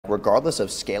regardless of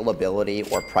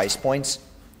scalability or price points,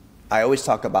 I always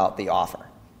talk about the offer.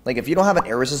 Like if you don't have an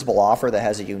irresistible offer that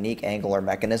has a unique angle or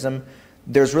mechanism,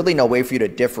 there's really no way for you to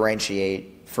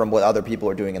differentiate from what other people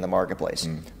are doing in the marketplace.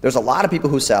 There's a lot of people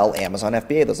who sell Amazon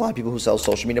FBA. There's a lot of people who sell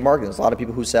social media marketing. There's a lot of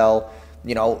people who sell,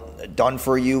 done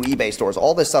for you eBay stores,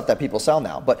 all this stuff that people sell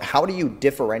now. But how do you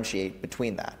differentiate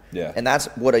between that? Yeah. And that's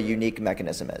what a unique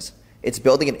mechanism is. It's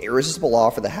building an irresistible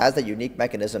offer that has that unique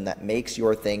mechanism that makes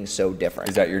your thing so different.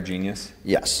 Is that your genius?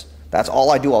 Yes. That's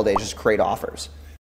all I do all day is just create offers.